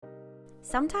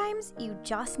Sometimes you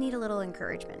just need a little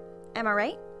encouragement. Am I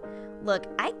right? Look,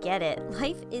 I get it.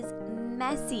 Life is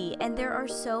messy, and there are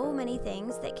so many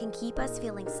things that can keep us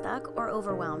feeling stuck or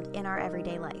overwhelmed in our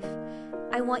everyday life.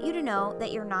 I want you to know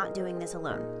that you're not doing this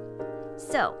alone.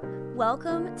 So,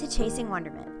 welcome to Chasing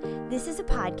Wonderment. This is a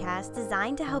podcast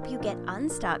designed to help you get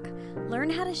unstuck,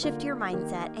 learn how to shift your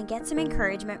mindset, and get some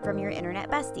encouragement from your internet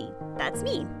bestie. That's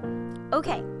me.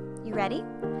 Okay, you ready?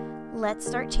 Let's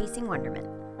start chasing wonderment.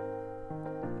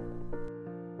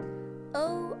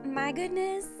 Oh my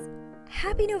goodness.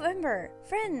 Happy November,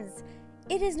 friends.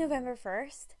 It is November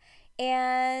 1st,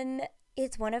 and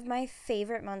it's one of my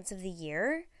favorite months of the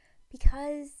year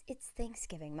because it's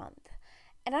Thanksgiving month.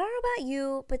 And I don't know about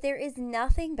you, but there is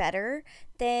nothing better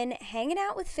than hanging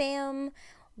out with fam,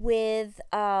 with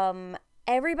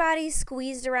everybody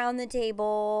squeezed around the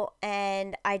table,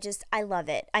 and I love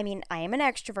it. I mean, I am an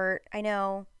extrovert. I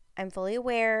know. I'm fully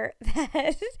aware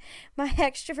that my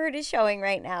extrovert is showing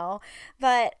right now,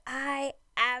 but I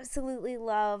absolutely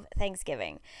love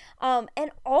Thanksgiving.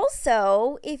 And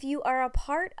also, if you are a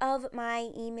part of my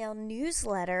email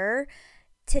newsletter,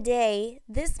 today,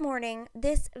 this morning,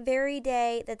 this very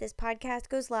day that this podcast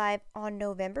goes live on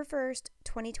November 1st,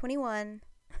 2021,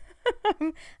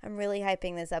 I'm really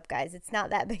hyping this up, guys. It's not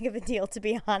that big of a deal, to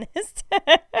be honest.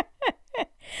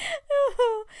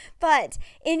 But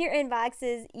in your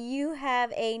inboxes, you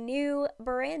have a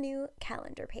brand new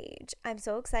calendar page. I'm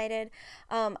so excited.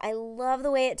 I love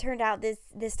the way it turned out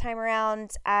this time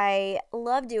around. I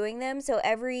love doing them. So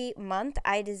every month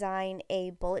I design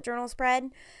a bullet journal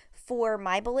spread for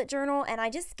my bullet journal, and I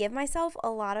just give myself a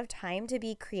lot of time to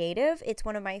be creative. It's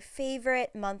one of my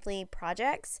favorite monthly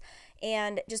projects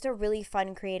and just a really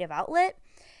fun creative outlet.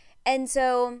 And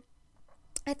so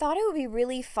I thought it would be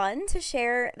really fun to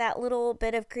share that little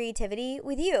bit of creativity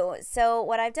with you. So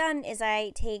what I've done is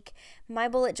I take my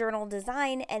bullet journal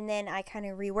design and then I kind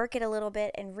of rework it a little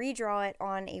bit and redraw it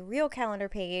on a real calendar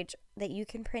page that you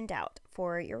can print out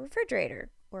for your refrigerator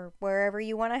or wherever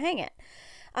you want to hang it.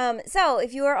 So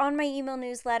if you are on my email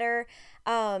newsletter,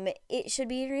 it should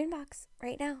be in your inbox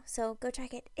right now. So go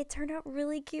check it. It turned out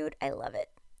really cute. I love it.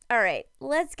 All right,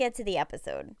 let's get to the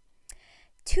episode.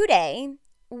 Today,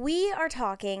 we are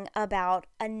talking about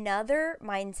another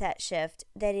mindset shift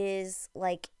that is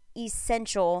like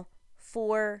essential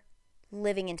for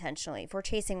living intentionally, for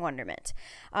chasing wonderment.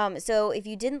 So if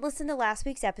you didn't listen to last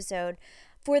week's episode,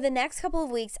 for the next couple of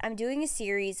weeks, I'm doing a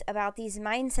series about these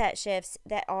mindset shifts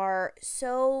that are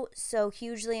so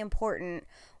hugely important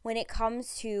when it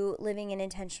comes to living an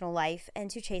intentional life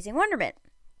and to chasing wonderment.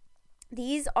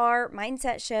 These are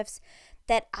mindset shifts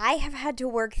that I have had to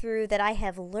work through, that I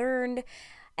have learned,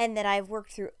 and that I've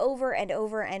worked through over and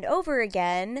over and over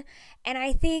again. And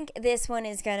I think this one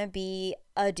is going to be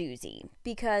a doozy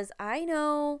because I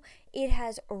know it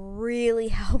has really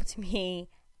helped me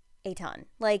a ton.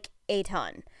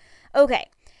 Okay,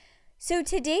 so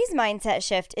today's mindset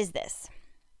shift is this.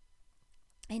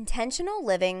 Intentional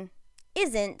living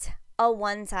isn't a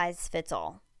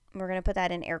one-size-fits-all. We're going to put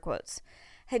that in air quotes.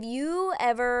 Have you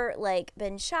ever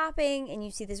been shopping and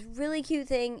you see this really cute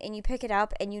thing and you pick it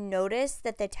up and you notice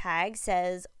that the tag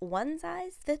says one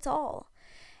size fits all?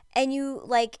 And you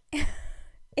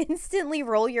instantly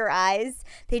roll your eyes.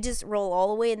 They just roll all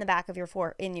the way in the back of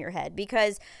in your head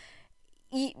because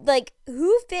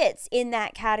who fits in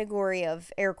that category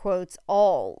of air quotes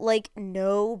all?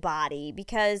 Nobody,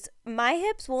 because my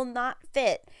hips will not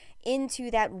fit into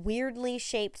that weirdly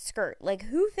shaped skirt.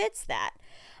 Who fits that?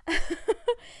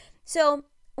 So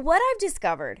what I've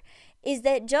discovered is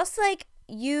that just like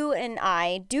you and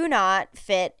I do not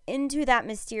fit into that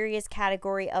mysterious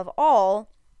category of all,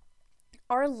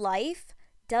 our life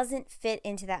doesn't fit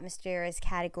into that mysterious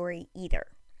category either.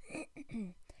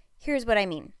 Here's what I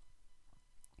mean.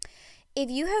 If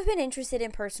you have been interested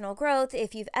in personal growth,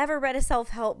 if you've ever read a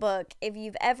self-help book, if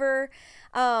you've ever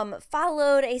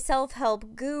followed a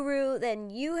self-help guru, then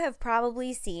you have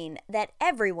probably seen that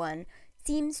everyone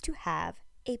seems to have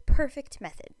a perfect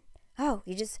method. Oh,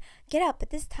 you just get up at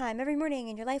this time every morning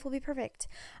and your life will be perfect.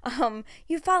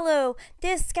 You follow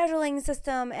this scheduling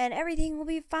system and everything will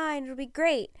be fine. It'll be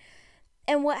great.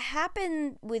 And what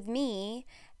happened with me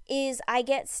is I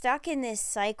get stuck in this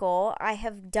cycle. I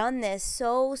have done this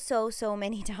so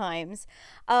many times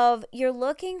of you're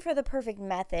looking for the perfect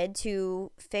method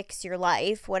to fix your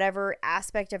life, whatever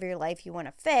aspect of your life you want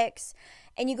to fix,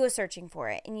 and you go searching for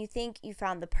it. And you think you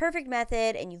found the perfect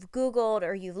method and you've Googled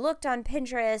or you've looked on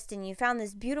Pinterest and you found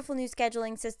this beautiful new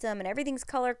scheduling system and everything's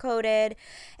color-coded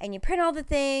and you print all the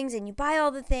things and you buy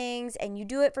all the things and you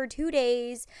do it for 2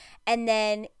 days and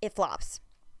then it flops.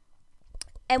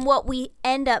 And what we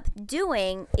end up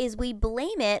doing is we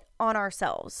blame it on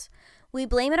ourselves. We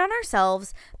blame it on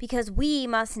ourselves because we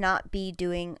must not be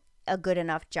doing a good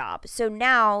enough job. So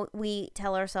now we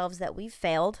tell ourselves that we've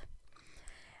failed.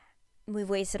 We've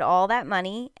wasted all that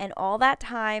money and all that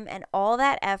time and all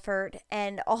that effort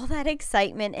and all that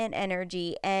excitement and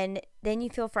energy, and then you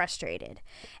feel frustrated.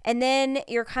 And then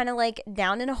you're kind of like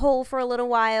down in a hole for a little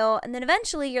while, and then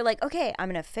eventually you're like, okay, I'm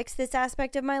going to fix this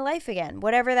aspect of my life again,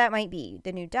 whatever that might be.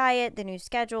 The new diet, the new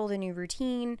schedule, the new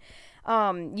routine,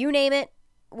 you name it.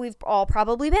 We've all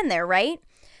probably been there, right?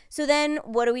 So then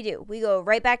what do? We go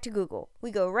right back to Google. We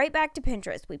go right back to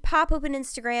Pinterest. We pop open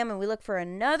Instagram and we look for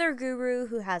another guru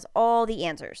who has all the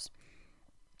answers.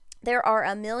 There are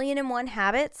 1,000,001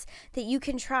 habits that you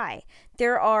can try.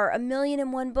 There are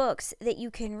 1,000,001 books that you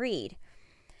can read.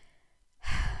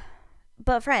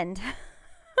 But friend,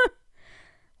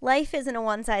 life isn't a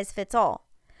one size fits all.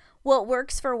 What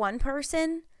works for one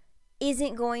person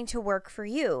isn't going to work for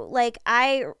you. Like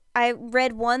I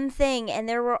read one thing and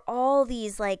there were all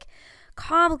these like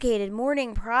complicated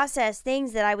morning process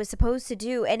things that I was supposed to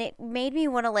do, and it made me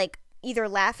want to like either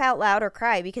laugh out loud or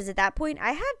cry, because at that point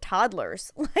I had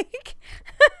toddlers. Like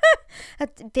a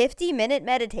 50-minute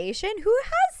meditation, who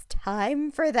has time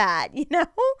for that, you know?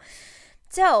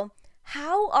 So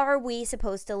how are we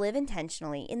supposed to live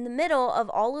intentionally in the middle of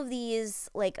all of these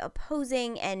like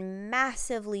opposing and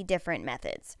massively different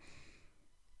methods?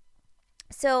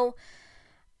 So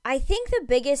I think the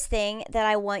biggest thing that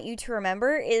I want you to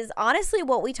remember is honestly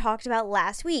what we talked about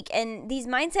last week. And these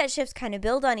mindset shifts kind of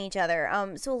build on each other.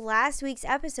 So last week's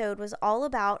episode was all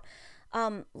about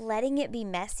letting it be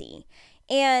messy.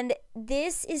 And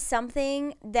this is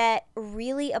something that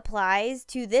really applies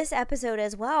to this episode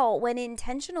as well. When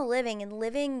intentional living and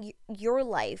living your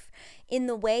life in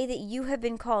the way that you have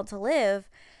been called to live,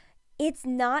 it's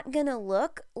not going to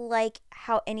look like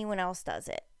how anyone else does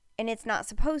it. And it's not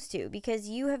supposed to, because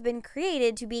you have been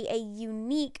created to be a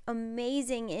unique,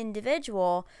 amazing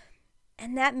individual.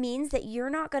 And that means that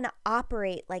you're not going to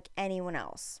operate like anyone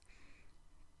else.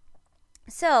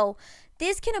 So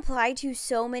this can apply to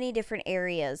so many different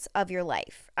areas of your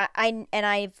life. I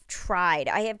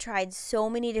have tried so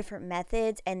many different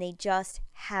methods, and they just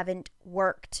haven't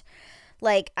worked.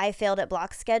 Like I failed at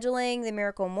block scheduling. The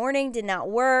Miracle Morning did not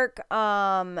work.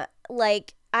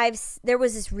 There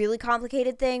was this really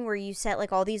complicated thing where you set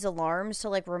like all these alarms to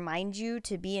like remind you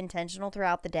to be intentional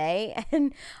throughout the day.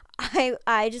 And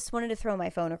I just wanted to throw my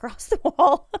phone across the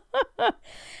wall.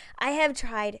 I have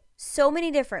tried so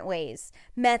many different ways,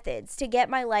 methods to get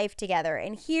my life together.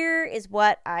 And here is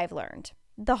what I've learned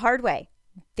the hard way,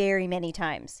 very many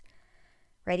times.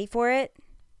 Ready for it?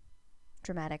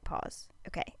 Dramatic pause.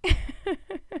 Okay.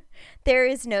 There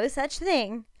is no such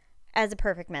thing as a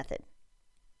perfect method.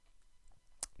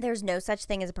 There's no such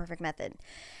thing as a perfect method.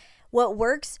 What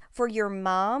works for your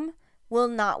mom will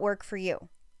not work for you.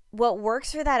 What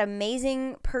works for that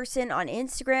amazing person on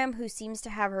Instagram who seems to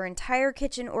have her entire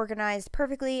kitchen organized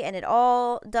perfectly and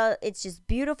it's just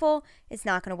beautiful, it's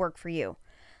not going to work for you.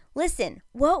 Listen,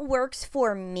 what works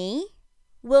for me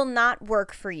will not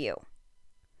work for you.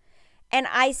 And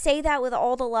I say that with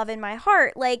all the love in my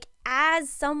heart. Like, as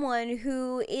someone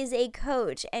who is a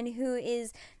coach and who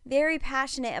is very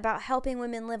passionate about helping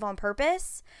women live on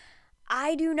purpose,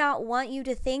 I do not want you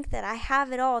to think that I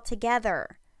have it all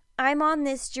together. I'm on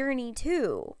this journey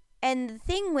too. And the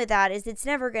thing with that is it's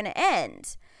never going to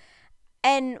end.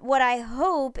 And what I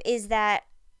hope is that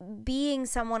being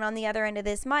someone on the other end of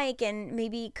this mic and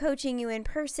maybe coaching you in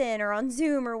person or on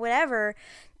Zoom or whatever,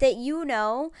 that you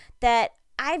know that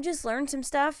I've just learned some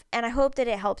stuff, and I hope that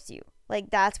it helps you. Like,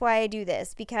 that's why I do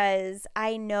this, because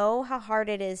I know how hard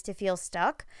it is to feel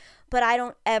stuck, but I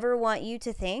don't ever want you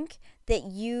to think that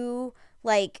you,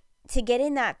 like, to get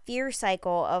in that fear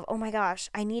cycle of, oh my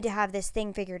gosh, I need to have this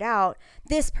thing figured out.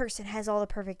 This person has all the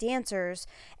perfect answers.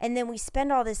 And then we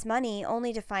spend all this money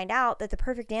only to find out that the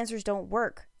perfect answers don't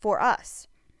work for us.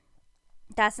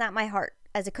 That's not my heart.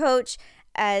 As a coach,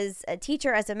 as a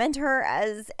teacher, as a mentor,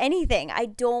 as anything, I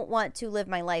don't want to live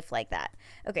my life like that.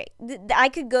 Okay, I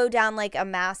could go down like a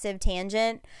massive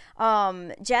tangent.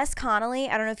 Jess Connolly,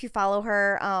 I don't know if you follow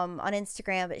her on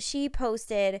Instagram, but she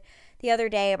posted the other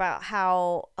day about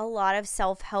how a lot of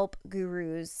self-help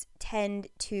gurus tend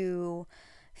to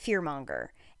fearmonger.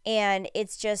 And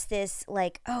it's just this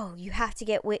like, oh, you have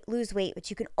to lose weight, but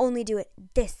you can only do it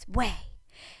this way.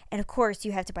 And of course,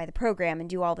 you have to buy the program and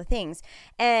do all the things.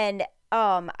 And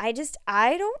I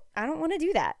don't want to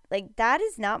do that. Like, that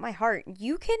is not my heart.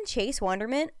 You can chase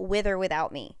wonderment with or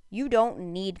without me. You don't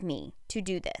need me to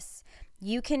do this.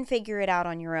 You can figure it out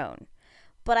on your own.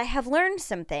 But I have learned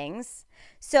some things.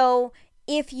 So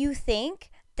if you think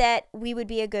that we would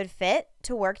be a good fit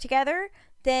to work together,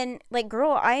 then like,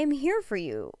 girl, I am here for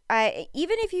you.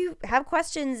 Even if you have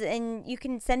questions and you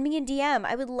can send me a DM,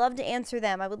 I would love to answer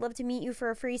them. I would love to meet you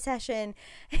for a free session.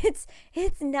 It's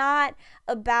not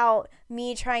about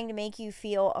me trying to make you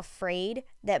feel afraid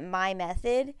that my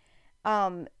method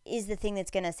is the thing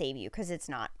that's going to save you, because it's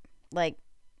not. Like,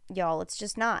 y'all, it's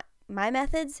just not. My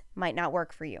methods might not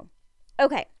work for you.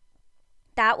 Okay.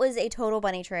 That was a total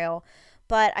bunny trail,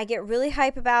 but I get really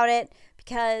hype about it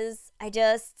because I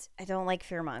don't like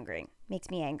fear mongering. Makes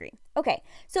me angry. Okay,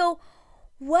 so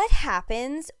what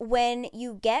happens when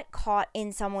you get caught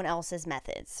in someone else's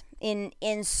methods, in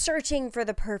searching for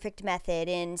the perfect method,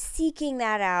 in seeking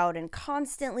that out, and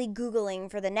constantly Googling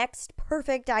for the next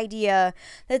perfect idea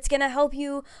that's going to help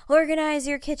you organize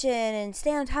your kitchen and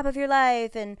stay on top of your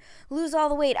life and lose all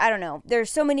the weight? I don't know. There's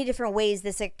so many different ways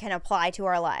this can apply to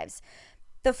our lives.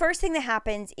 The first thing that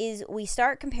happens is we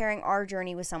start comparing our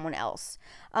journey with someone else.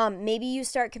 Maybe you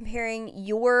start comparing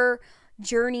your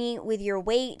journey with your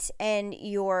weight and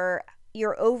your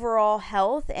overall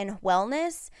health and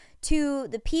wellness to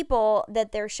the people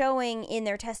that they're showing in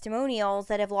their testimonials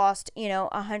that have lost,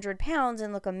 100 pounds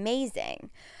and look amazing.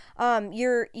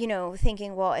 You're,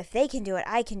 thinking, well, if they can do it,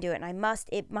 I can do it, and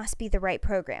it must be the right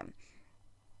program.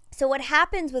 So what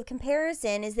happens with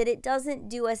comparison is that it doesn't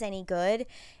do us any good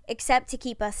except to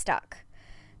keep us stuck.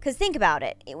 Because think about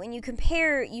it. When you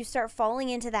compare, you start falling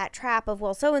into that trap of,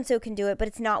 well, so-and-so can do it, but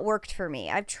it's not worked for me.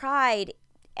 I've tried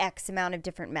X amount of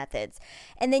different methods.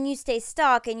 And then you stay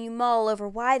stuck and you mull over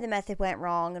why the method went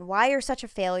wrong and why you're such a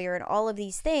failure and all of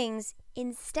these things,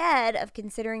 instead of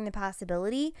considering the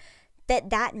possibility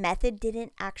that method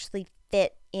didn't actually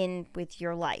fit in with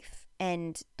your life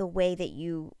and the way that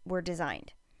you were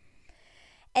designed.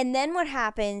 And then what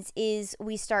happens is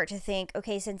we start to think,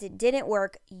 okay, since it didn't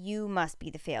work, you must be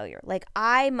the failure. Like,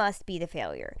 I must be the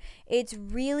failure. It's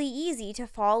really easy to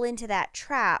fall into that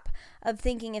trap of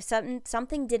thinking if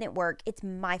something didn't work, it's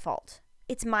my fault.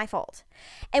 It's my fault.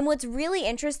 And what's really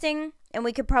interesting, and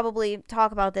we could probably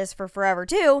talk about this for forever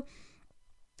too,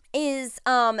 is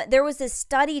there was this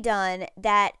study done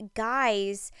that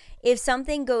guys, if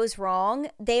something goes wrong,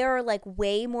 they are like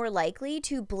way more likely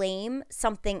to blame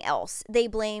something else. They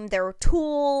blame their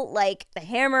tool, like the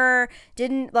hammer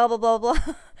didn't blah, blah, blah,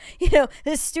 blah.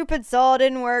 This stupid saw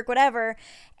didn't work, whatever.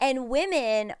 And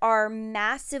women are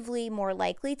massively more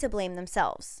likely to blame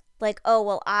themselves. Like, oh,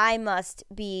 well, I must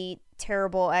be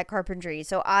terrible at carpentry,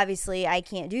 so obviously I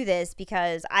can't do this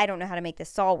because I don't know how to make this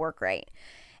saw work right.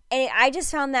 And I just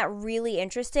found that really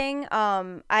interesting.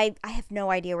 I have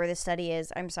no idea where this study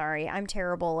is. I'm sorry. I'm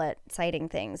terrible at citing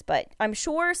things, but I'm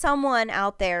sure someone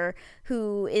out there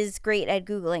who is great at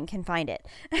Googling can find it.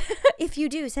 If you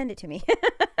do, send it to me.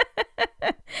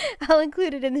 I'll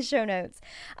include it in the show notes.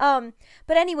 But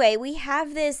anyway, we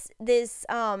have this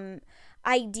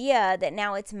idea that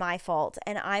now it's my fault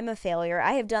and I'm a failure.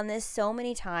 I have done this so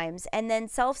many times. And then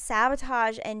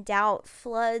self-sabotage and doubt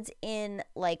floods in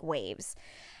like waves.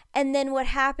 And then what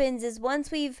happens is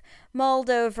once we've mulled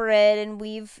over it and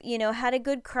we've, had a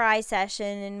good cry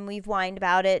session and we've whined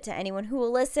about it to anyone who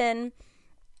will listen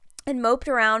and moped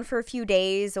around for a few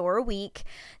days or a week,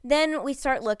 then we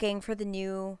start looking for the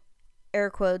new, air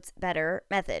quotes, better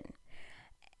method.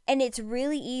 And it's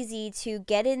really easy to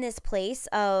get in this place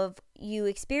of you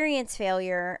experience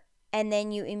failure and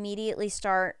then you immediately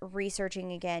start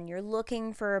researching again. You're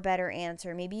looking for a better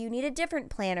answer. Maybe you need a different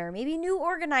planner. Maybe new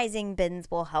organizing bins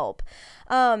will help.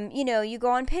 You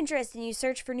go on Pinterest and you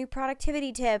search for new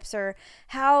productivity tips or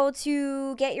how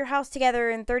to get your house together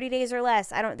in 30 days or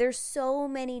less. There's so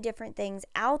many different things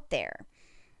out there.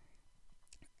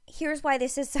 Here's why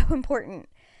this is so important.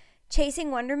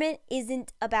 Chasing Wonderment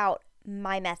isn't about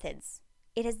my methods.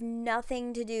 It has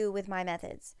nothing to do with my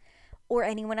methods or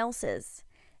anyone else's.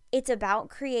 It's about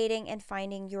creating and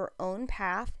finding your own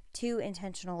path to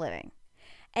intentional living.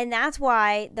 And that's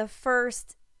why the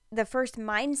first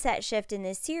mindset shift in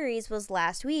this series was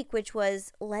last week, which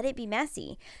was let it be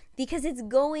messy, because it's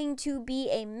going to be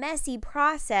a messy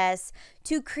process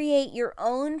to create your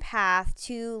own path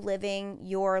to living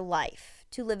your life,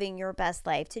 to living your best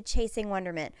life, to chasing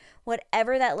wonderment.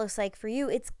 Whatever that looks like for you,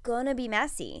 it's going to be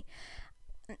messy.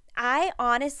 I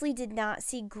honestly did not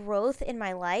see growth in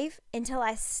my life until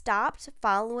I stopped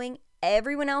following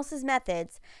everyone else's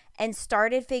methods and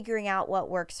started figuring out what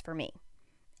works for me.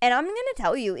 And I'm going to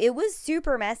tell you, it was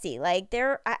super messy. Like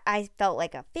I felt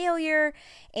like a failure,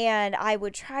 and I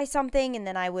would try something and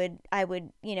then I would,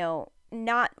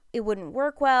 it wouldn't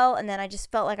work well, and then I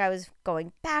just felt like I was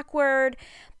going backward.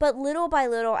 But little by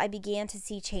little, I began to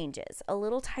see changes, a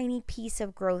little tiny piece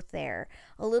of growth there,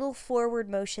 a little forward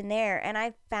motion there, and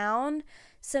I found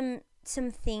some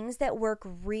things that work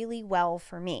really well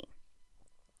for me.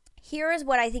 Here is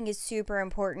what I think is super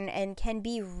important and can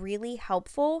be really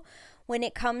helpful when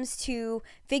it comes to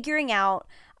figuring out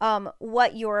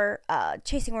what your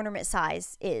chasing ornament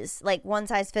size is, like one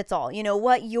size fits all,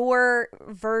 what your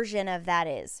version of that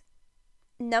is.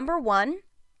 Number one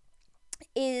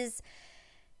is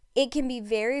it can be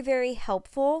very, very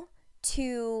helpful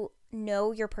to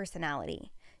know your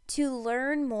personality, to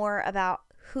learn more about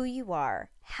who you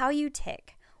are, how you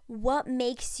tick, what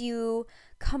makes you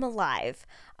come alive,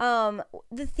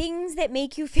 the things that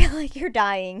make you feel like you're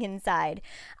dying inside.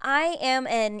 I am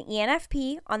an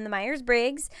ENFP on the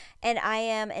Myers-Briggs, and I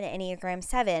am an Enneagram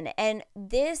 7, and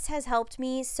this has helped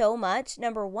me so much.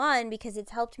 Number one, because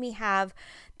it's helped me have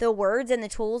the words and the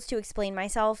tools to explain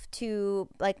myself to,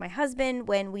 like, my husband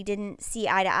when we didn't see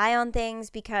eye to eye on things,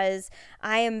 because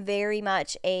I am very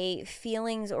much a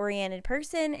feelings-oriented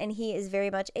person, and he is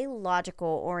very much a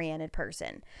logical-oriented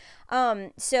person.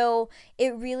 So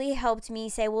it really helped me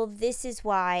say, well, this is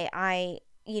why I,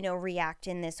 react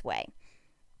in this way.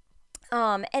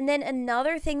 And then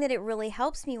another thing that it really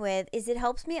helps me with is it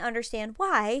helps me understand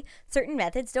why certain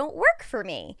methods don't work for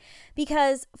me.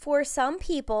 Because for some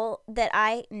people that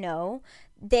I know,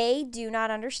 they do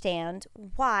not understand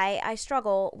why I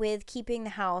struggle with keeping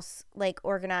the house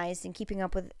organized and keeping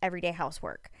up with everyday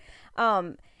housework.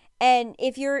 And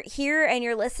if you're here and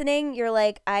you're listening, you're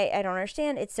like, I don't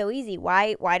understand. It's so easy.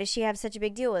 Why does she have such a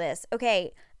big deal with this?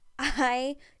 Okay,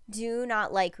 I do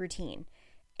not like routine.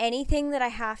 Anything that I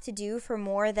have to do for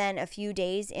more than a few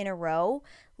days in a row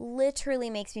literally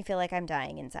makes me feel like I'm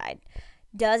dying inside.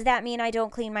 Does that mean I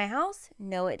don't clean my house?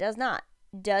 No, it does not.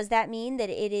 Does that mean that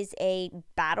it is a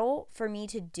battle for me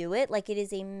to do it? Like it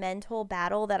is a mental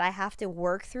battle that I have to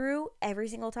work through every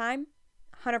single time?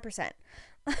 100%.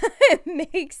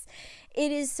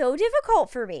 It is so difficult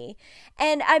for me.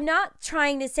 And I'm not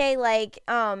trying to say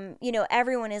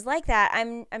everyone is like that.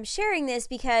 I'm sharing this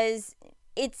because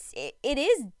it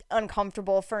is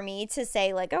uncomfortable for me to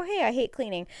say oh, hey, I hate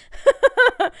cleaning.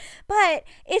 But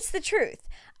it's the truth.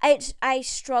 I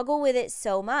struggle with it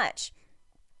so much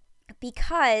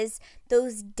because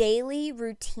those daily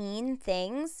routine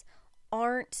things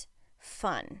aren't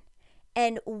fun.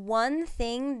 And one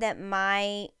thing that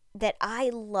I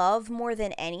love more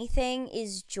than anything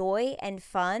is joy and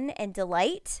fun and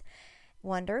delight,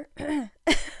 wonder.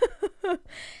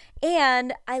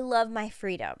 And I love my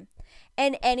freedom.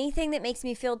 And anything that makes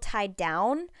me feel tied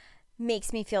down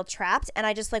makes me feel trapped, and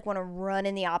I just want to run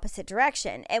in the opposite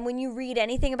direction. And when you read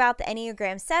anything about the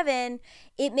Enneagram 7,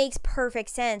 it makes perfect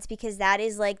sense because that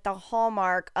is the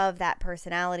hallmark of that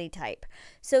personality type.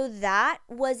 So that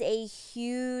was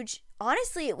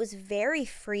honestly, it was very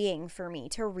freeing for me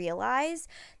to realize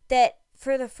that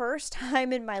for the first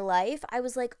time in my life, I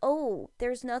was like, oh,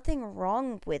 there's nothing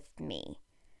wrong with me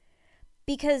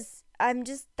because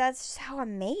that's just how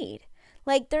I'm made.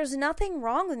 There's nothing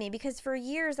wrong with me because for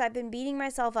years I've been beating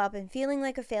myself up and feeling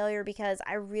like a failure because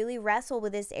I really wrestle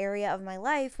with this area of my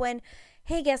life when,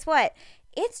 hey, guess what?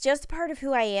 It's just part of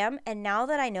who I am. And now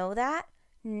that I know that,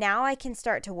 now I can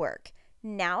start to work.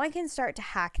 Now I can start to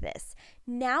hack this.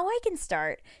 Now I can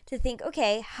start to think,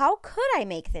 okay, how could I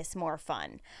make this more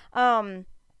fun?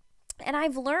 And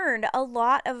I've learned a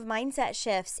lot of mindset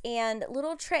shifts and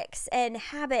little tricks and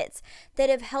habits that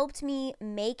have helped me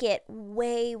make it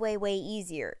way, way, way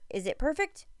easier. Is it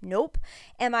perfect? Nope.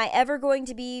 Am I ever going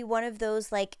to be one of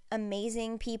those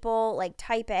amazing people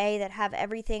type A that have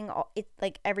everything,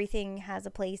 everything has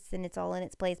a place and it's all in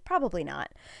its place? Probably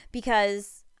not,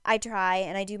 because I try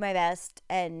and I do my best,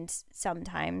 and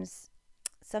sometimes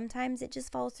it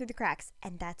just falls through the cracks,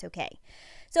 and that's okay.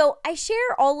 So I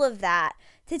share all of that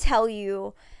to tell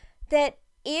you that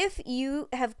if you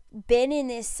have been in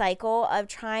this cycle of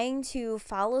trying to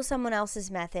follow someone else's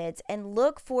methods and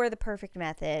look for the perfect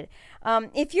method,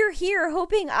 if you're here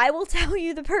hoping I will tell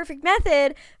you the perfect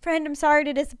method, friend, I'm sorry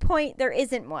to disappoint, there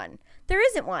isn't one. There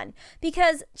isn't one,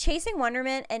 because chasing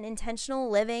wonderment and intentional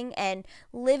living and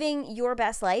living your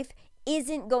best life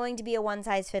isn't going to be a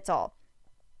one-size-fits-all.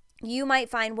 You might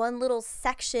find one little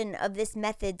section of this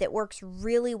method that works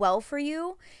really well for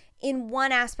you in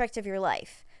one aspect of your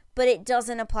life, but it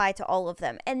doesn't apply to all of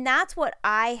them. And that's what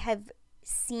I have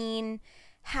seen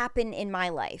happen in my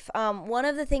life. One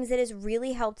of the things that has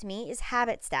really helped me is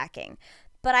habit stacking,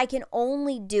 but I can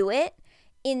only do it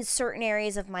in certain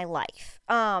areas of my life.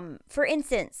 For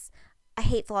instance, I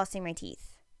hate flossing my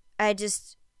teeth. I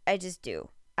just do.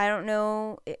 I don't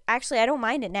know. Actually, I don't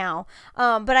mind it now.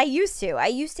 But I used to. I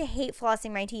used to hate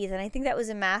flossing my teeth, and I think that was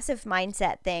a massive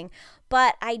mindset thing.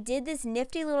 But I did this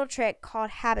nifty little trick called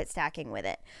habit stacking with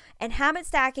it. And habit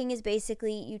stacking is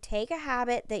basically you take a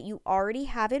habit that you already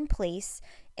have in place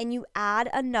and you add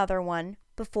another one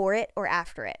before it or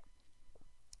after it.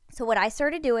 So what I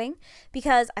started doing,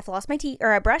 because I floss my teeth,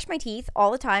 or I brush my teeth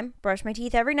all the time, brush my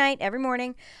teeth every night, every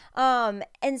morning. And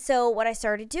so what I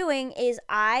started doing is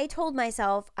I told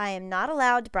myself I am not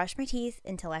allowed to brush my teeth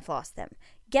until I floss them.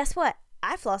 Guess what?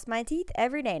 I floss my teeth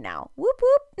every day now. Whoop,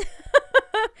 whoop.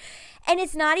 And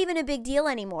it's not even a big deal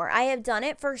anymore. I have done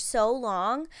it for so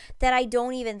long that I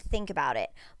don't even think about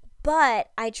it. But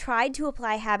I tried to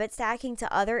apply habit stacking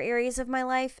to other areas of my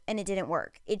life and it didn't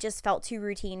work. It just felt too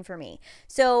routine for me.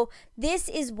 So this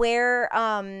is where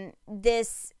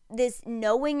this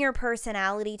knowing your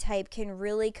personality type can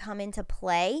really come into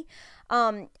play.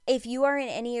 If you are an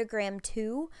Enneagram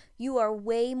 2, you are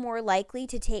way more likely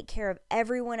to take care of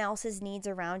everyone else's needs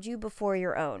around you before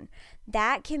your own.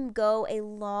 That can go a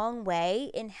long way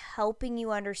in helping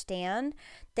you understand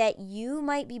that you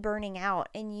might be burning out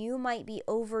and you might be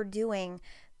overdoing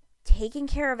taking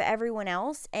care of everyone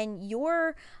else, and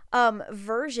your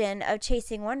version of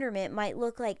chasing wonderment might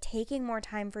look like taking more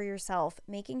time for yourself,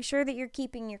 making sure that you're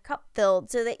keeping your cup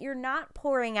filled so that you're not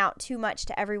pouring out too much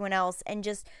to everyone else and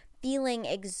just feeling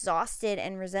exhausted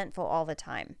and resentful all the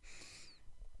time.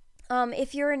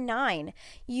 If you're a 9,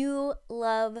 you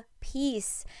love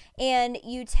peace and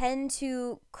you tend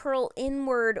to curl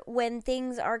inward when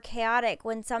things are chaotic,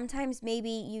 when sometimes maybe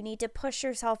you need to push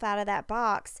yourself out of that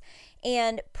box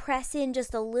and press in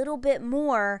just a little bit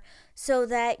more so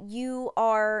that you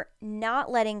are not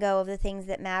letting go of the things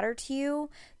that matter to you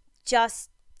just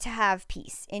to have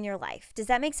peace in your life. Does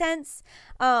that make sense?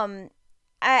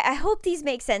 I hope these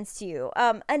make sense to you.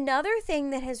 Another thing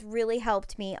that has really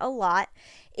helped me a lot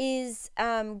is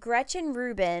Gretchen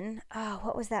Rubin. Oh,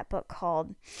 what was that book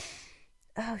called?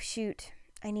 Oh, shoot.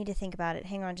 I need to think about it.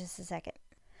 Hang on just a second.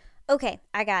 Okay,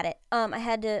 I got it. I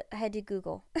had to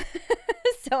Google.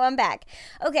 So I'm back.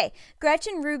 Okay,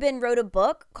 Gretchen Rubin wrote a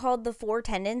book called The 4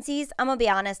 Tendencies. I'm going to be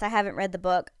honest, I haven't read the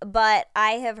book, but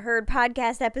I have heard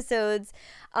podcast episodes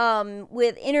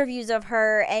with interviews of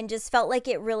her and just felt like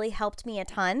it really helped me a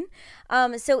ton.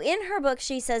 So in her book,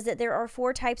 she says that there are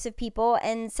 4 types of people,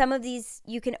 and some of these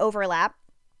you can overlap.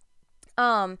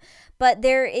 But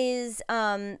there is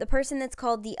the person that's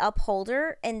called the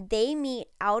upholder, and they meet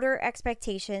outer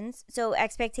expectations, so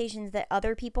expectations that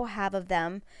other people have of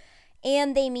them,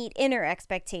 and they meet inner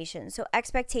expectations, so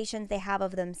expectations they have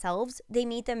of themselves. They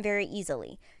meet them very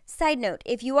easily. Side note,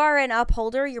 if you are an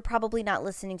upholder, you're probably not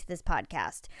listening to this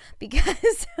podcast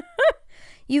because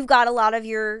you've got a lot of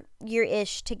your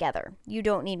ish together. You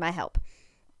don't need my help.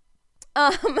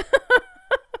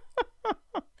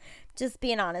 Just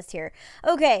being honest here.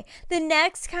 Okay, the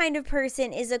next kind of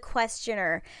person is a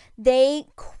questioner. They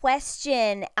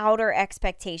question outer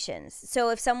expectations. So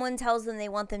if someone tells them they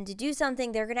want them to do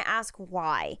something, they're going to ask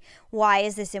why. Why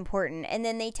is this important? And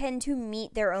then they tend to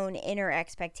meet their own inner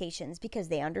expectations because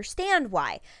they understand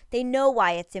why. They know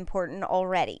why it's important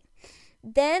already.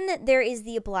 Then there is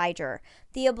the obliger.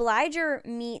 The obliger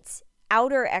meets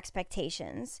outer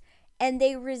expectations and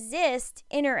they resist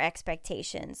inner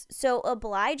expectations. So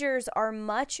obligers are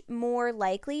much more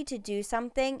likely to do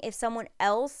something if someone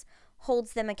else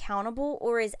holds them accountable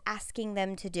or is asking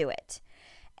them to do it.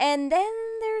 And then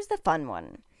there's the fun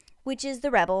one, which is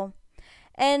the rebel.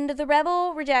 And the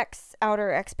rebel rejects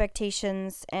outer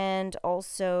expectations and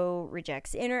also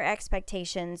rejects inner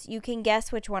expectations. You can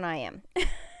guess which one I am.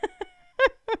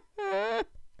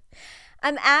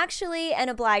 I'm actually an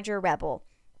obliger rebel.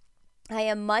 I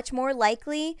am much more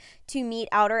likely to meet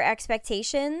outer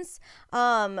expectations,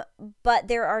 but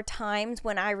there are times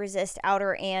when I resist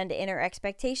outer and inner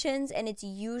expectations, and it's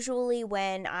usually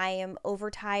when I am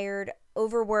overtired,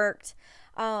 overworked,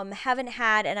 haven't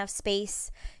had enough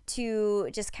space to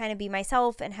just kind of be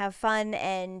myself and have fun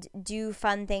and do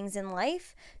fun things in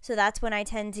life. So that's when I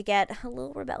tend to get a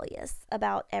little rebellious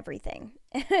about everything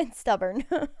and stubborn.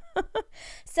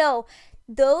 So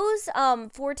those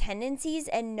 4 tendencies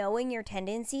and knowing your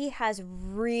tendency has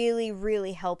really,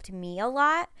 really helped me a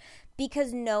lot,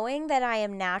 because knowing that I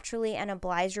am naturally an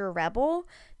obliger rebel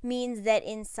means that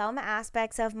in some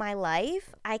aspects of my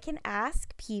life, I can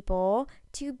ask people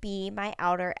to be my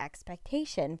outer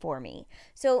expectation for me.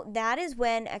 So that is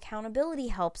when accountability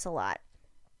helps a lot.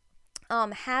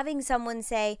 having someone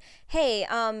say, hey,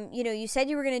 you said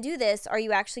you were going to do this. Are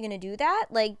you actually going to do that?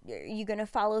 Like, are you going to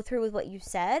follow through with what you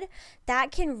said?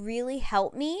 That can really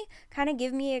help me, kind of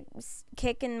give me a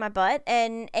kick in my butt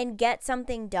and get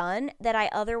something done that I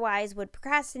otherwise would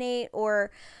procrastinate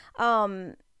or,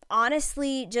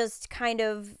 honestly, just kind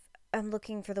of, I'm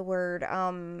looking for the word,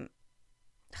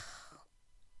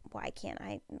 why can't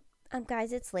I?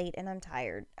 Guys, it's late and I'm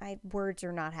tired. Words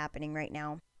are not happening right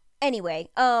now. Anyway,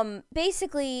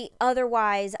 basically,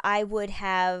 otherwise, I would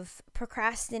have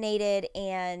procrastinated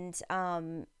and,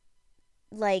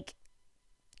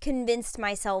 convinced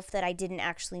myself that I didn't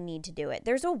actually need to do it.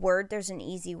 There's an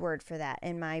easy word for that,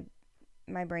 and my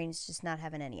brain's just not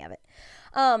having any of it.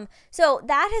 So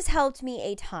that has helped me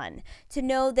a ton to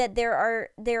know that there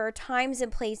are times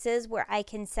and places where I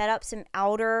can set up some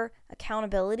outer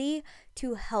accountability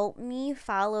to help me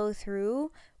follow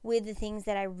through with the things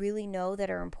that I really know that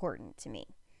are important to me.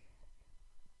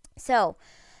 So,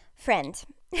 friend,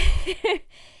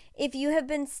 if you have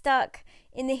been stuck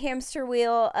in the hamster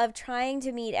wheel of trying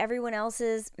to meet everyone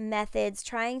else's methods,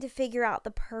 trying to figure out the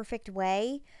perfect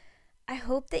way, I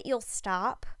hope that you'll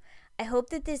stop. I hope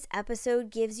that this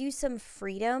episode gives you some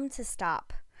freedom to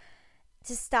stop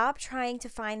trying to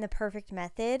find the perfect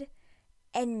method,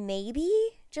 and maybe,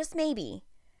 just maybe,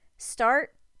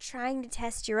 start trying to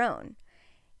test your own.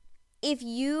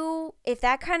 If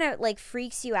that kind of like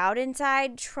freaks you out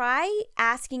inside, try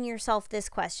asking yourself this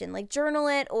question, like journal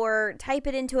it or type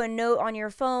it into a note on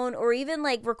your phone or even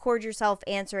like record yourself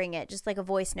answering it, just like a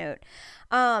voice note.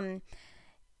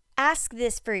 Ask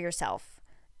this for yourself.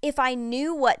 If I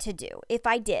knew what to do, if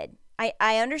I did,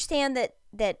 I understand that,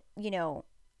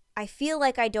 I feel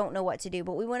like I don't know what to do,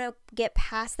 but we want to get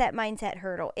past that mindset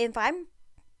hurdle. If I'm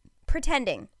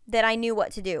pretending that I knew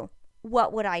what to do,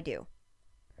 what would I do?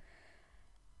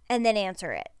 And then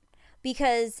answer it.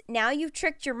 Because now you've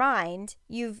tricked your mind,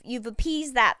 you've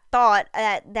appeased that thought,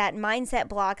 that mindset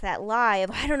block, that lie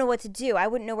of, I don't know what to do, I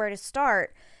wouldn't know where to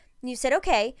start. And you said,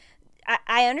 okay,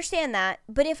 I understand that,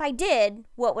 but if I did,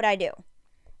 what would I do?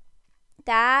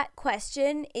 That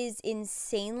question is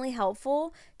insanely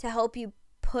helpful to help you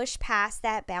push past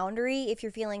that boundary if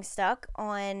you're feeling stuck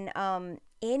on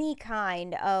any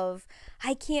kind of,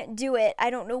 I can't do it, I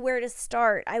don't know where to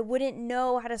start, I wouldn't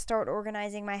know how to start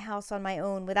organizing my house on my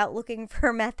own without looking for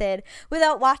a method,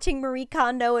 without watching Marie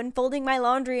Kondo and folding my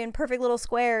laundry in perfect little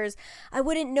squares. I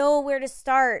wouldn't know where to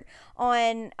start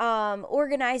on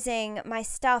organizing my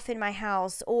stuff in my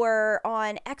house or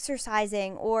on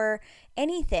exercising or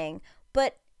anything,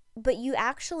 but you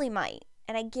actually might,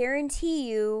 and I guarantee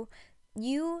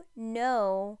you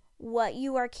know what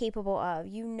you are capable of.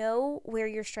 You know where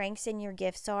your strengths and your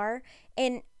gifts are.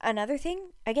 And another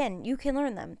thing, again, you can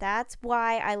learn them. That's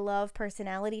why I love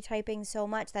personality typing so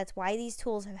much. That's why these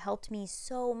tools have helped me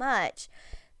so much.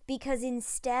 Because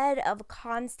instead of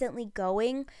constantly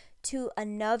going to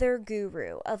another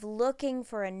guru, of looking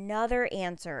for another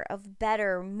answer, of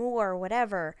better, more,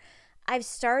 whatever, I've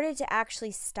started to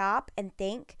actually stop and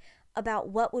think about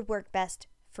what would work best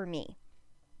for me.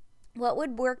 What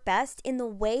would work best in the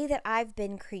way that I've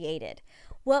been created?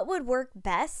 What would work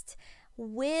best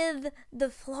with the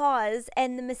flaws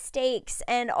and the mistakes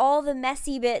and all the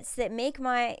messy bits that make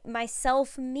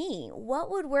myself me?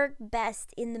 What would work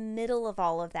best in the middle of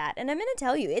all of that? And I'm going to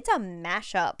tell you, it's a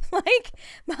mashup. Like,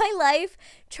 my life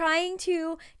trying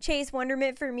to chase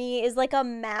wonderment for me is like a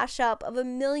mashup of a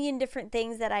million different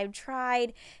things that I've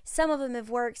tried. Some of them have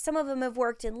worked. Some of them have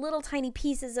worked in little tiny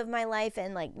pieces of my life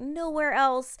and like nowhere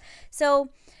else. So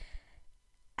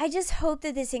I just hope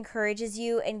that this encourages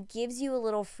you and gives you a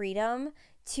little freedom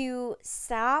to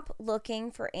stop looking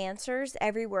for answers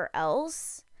everywhere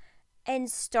else and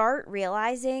start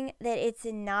realizing that it's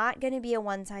not going to be a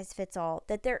one-size-fits-all,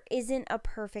 that there isn't a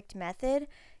perfect method.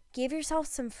 Give yourself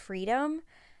some freedom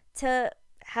to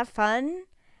have fun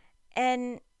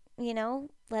and,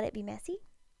 let it be messy.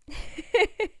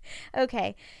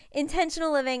 Okay,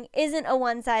 intentional living isn't a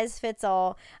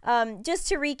one-size-fits-all. Just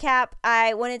to recap,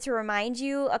 I wanted to remind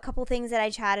you a couple things that I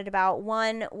chatted about.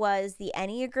 One was the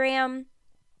Enneagram.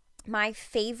 My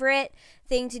favorite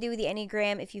thing to do with the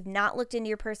Enneagram, if you've not looked into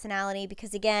your personality,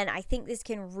 because again, I think this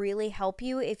can really help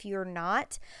you if you're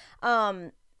not.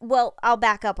 Well, I'll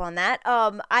back up on that.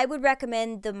 I would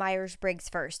recommend the Myers-Briggs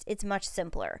first. It's much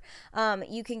simpler.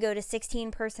 You can go to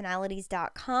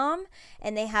 16personalities.com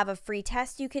and they have a free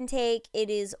test you can take.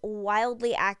 It is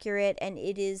wildly accurate and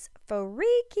it is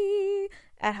freaky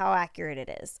at how accurate it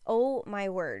is. Oh my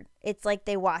word. It's like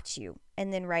they watch you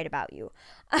and then write about you.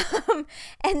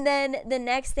 And then the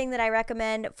next thing that I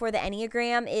recommend for the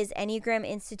Enneagram is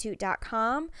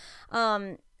enneagraminstitute.com.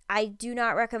 I do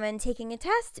not recommend taking a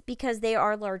test because they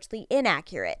are largely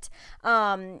inaccurate.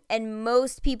 And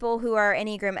most people who are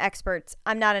Enneagram experts,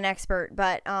 I'm not an expert,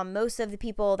 but most of the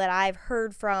people that I've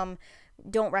heard from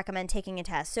don't recommend taking a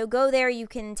test. So go there, you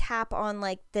can tap on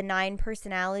like the 9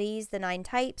 personalities, the 9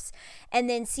 types, and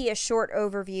then see a short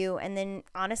overview, and then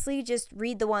honestly just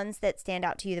read the ones that stand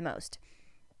out to you the most.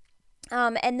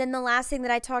 And then the last thing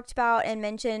that I talked about and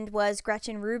mentioned was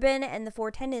Gretchen Rubin and the 4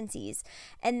 tendencies.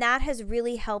 And that has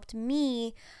really helped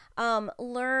me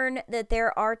learn that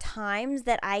there are times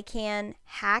that I can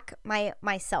hack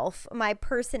myself, my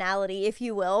personality, if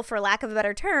you will, for lack of a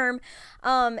better term,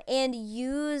 and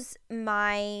use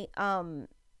my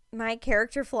my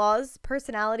character flaws,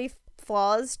 personality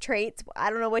flaws, traits, I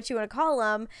don't know what you want to call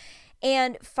them,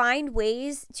 and find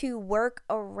ways to work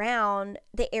around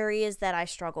the areas that I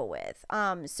struggle with.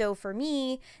 So for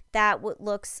me, that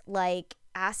looks like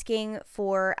asking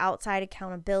for outside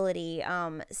accountability,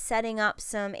 setting up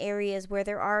some areas where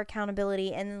there are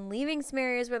accountability, and then leaving some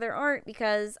areas where there aren't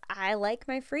because I like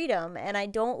my freedom and I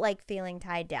don't like feeling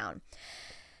tied down.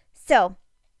 So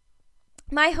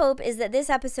my hope is that this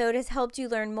episode has helped you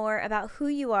learn more about who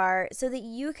you are so that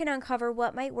you can uncover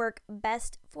what might work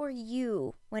best for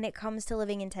you when it comes to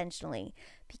living intentionally.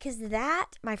 Because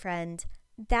that, my friend,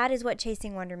 that is what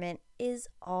Chasing Wonderment is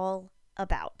all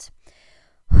about.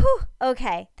 Whew,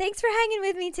 okay, thanks for hanging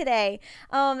with me today.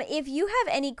 If you have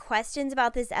any questions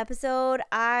about this episode,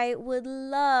 I would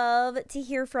love to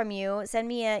hear from you. Send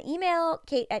me an email,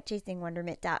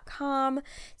 kate@chasingwonderment.com.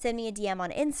 Send me a DM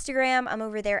on Instagram. I'm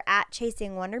over there at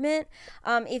Chasing Wonderment.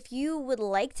 If you would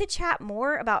like to chat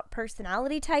more about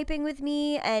personality typing with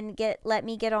me and let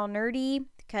me get all nerdy,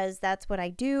 because that's what I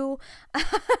do.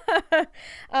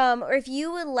 Or if you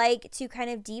would like to kind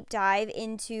of deep dive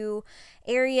into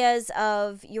areas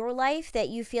of your life that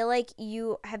you feel like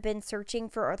you have been searching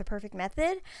for the perfect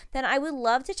method, then I would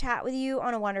love to chat with you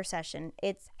on a Wonder Session.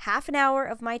 It's half an hour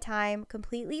of my time,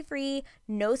 completely free,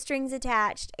 no strings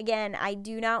attached. Again, I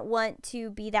do not want to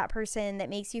be that person that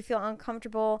makes you feel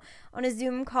uncomfortable on a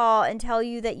Zoom call and tell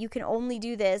you that you can only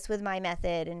do this with my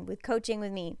method and with coaching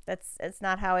with me. That's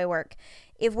not how I work.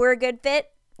 If we're a good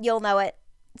fit, you'll know it.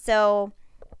 So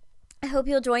I hope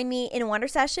you'll join me in a Wonder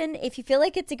Session if you feel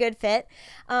like it's a good fit.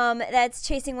 That's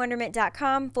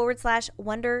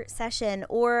chasingwonderment.com/Wonder Session,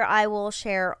 or I will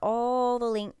share all the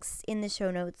links in the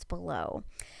show notes below.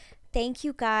 Thank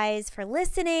you guys for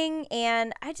listening,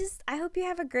 and I hope you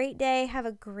have a great day. Have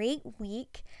a great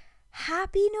week.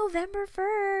 Happy November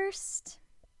 1st.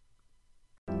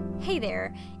 Hey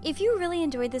there, if you really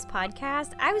enjoyed this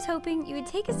podcast, I was hoping you would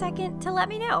take a second to let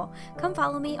me know. Come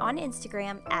follow me on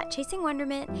Instagram at Chasing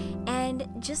Wonderment and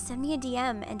just send me a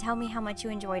DM and tell me how much you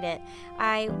enjoyed it.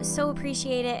 I so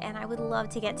appreciate it, and I would love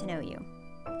to get to know you.